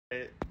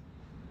I'm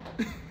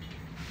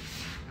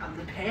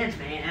the pan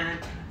man.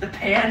 The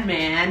pan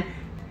man.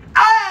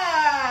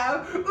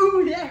 Ah!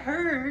 Ooh, that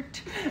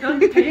hurt. I'm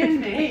the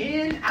pan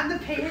man. I'm the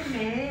pan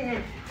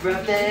man.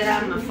 Rub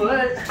that on my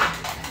foot.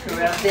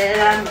 Rub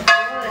that on my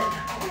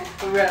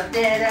foot. Rub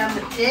that on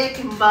my dick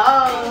and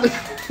balls.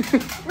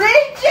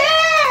 Richard!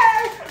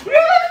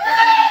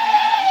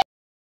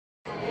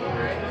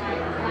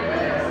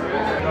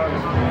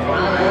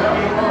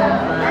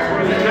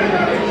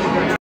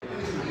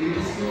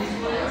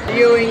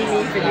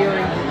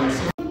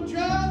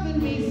 Driving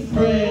me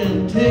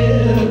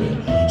frantic,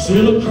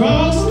 sail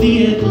across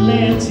the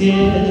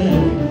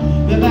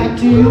Atlantic, they're back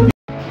to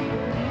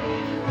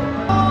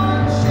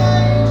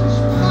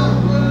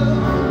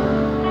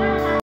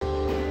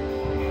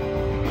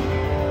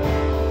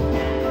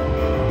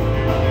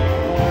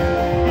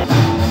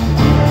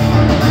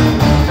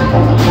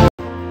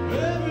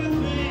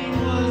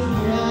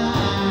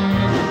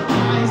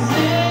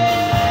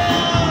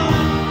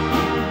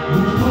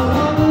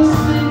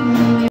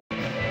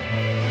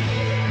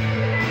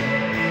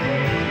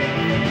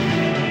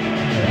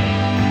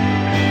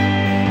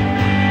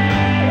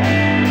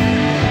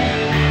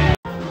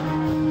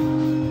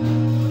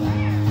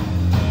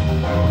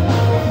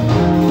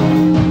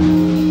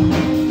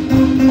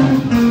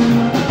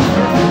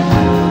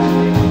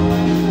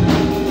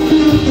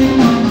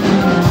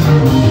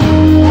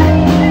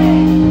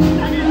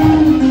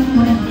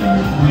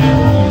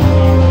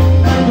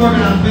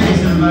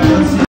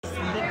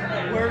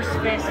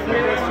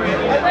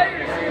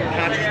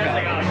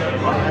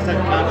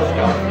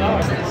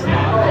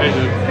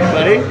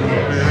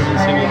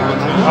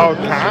Oh,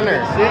 Connor.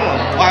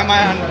 Yeah. Why am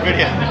I on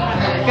video?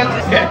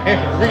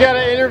 We got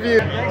an interview.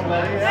 Look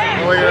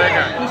at that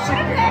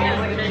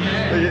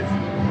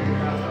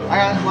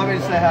guy. Let me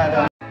say hi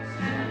to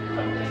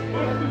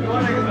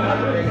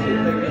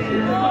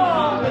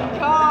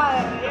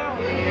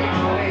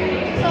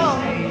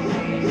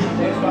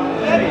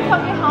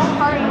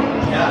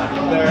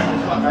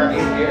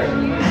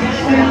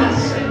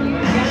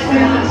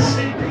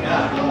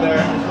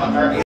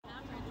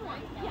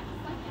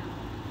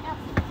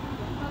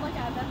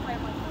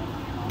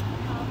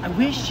I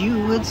wish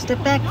you would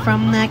step back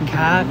from that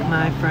cock,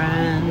 my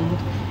friend.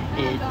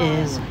 It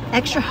is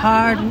extra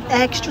hard and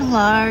extra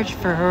large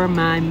for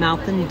my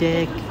mouth and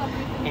dick.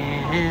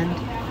 And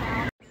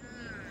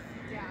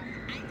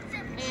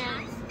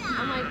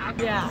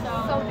Yeah.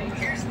 So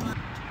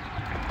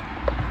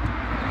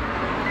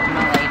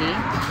My lady,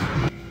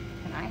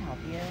 can I help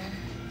you?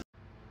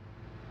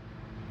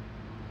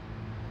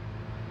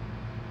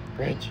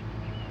 Range.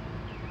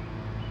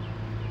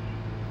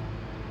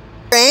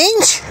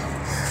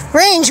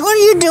 Range, what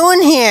are you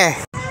doing here?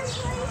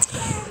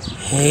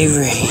 Hey,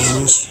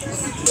 Range.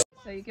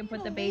 So you can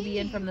put the baby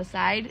in from the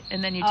side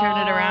and then you turn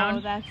it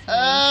around. That's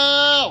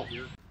Oh!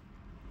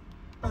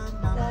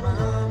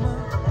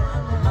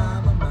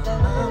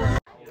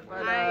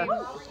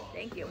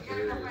 Thank you.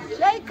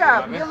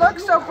 Jacob, you look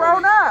so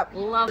grown up.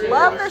 Love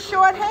the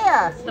short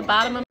hair. the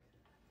bottom of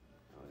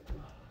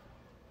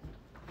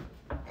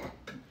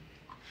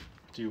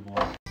Do you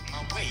want?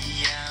 way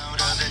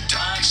out of the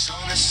dark so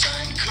the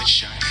sun could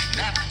shine.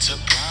 Not to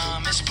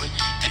promise, but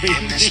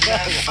in this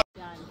life.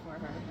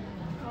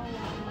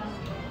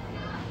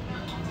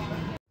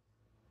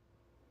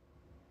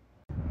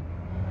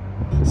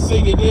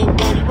 Singing in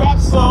dirty rap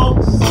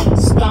songs.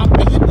 Stop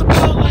and hit the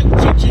bell like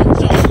Cheech and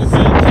Chong.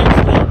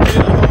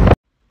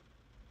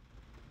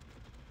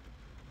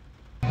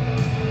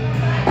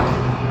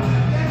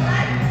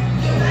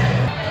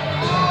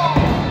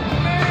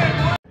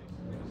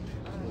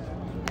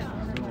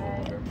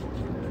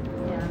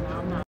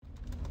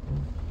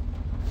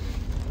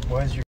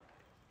 Where's your...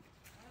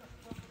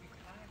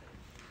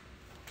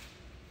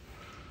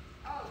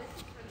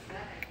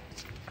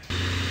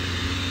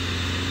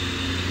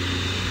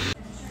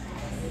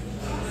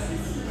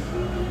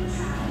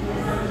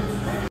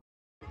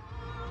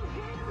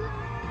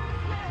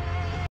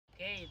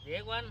 Okay,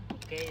 that one,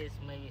 okay, it's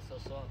maybe so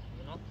soft,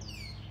 you know?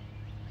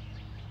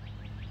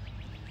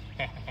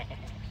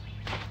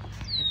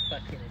 It's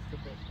fucking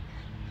stupid.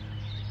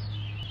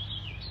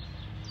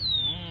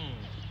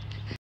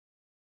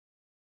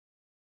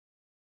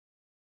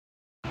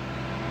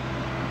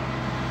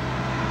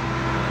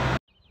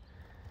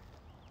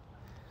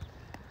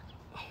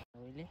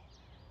 Really?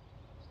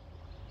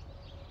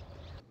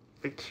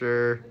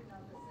 Picture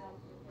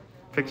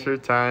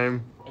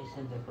time. It's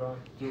in the front,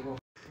 you go.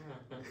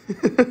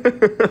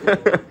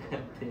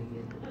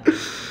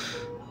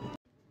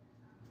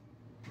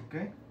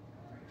 Okay.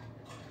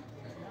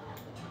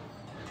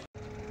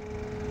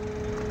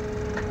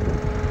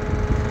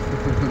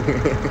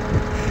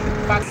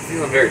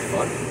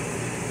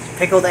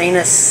 Pickled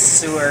anus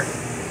sewer.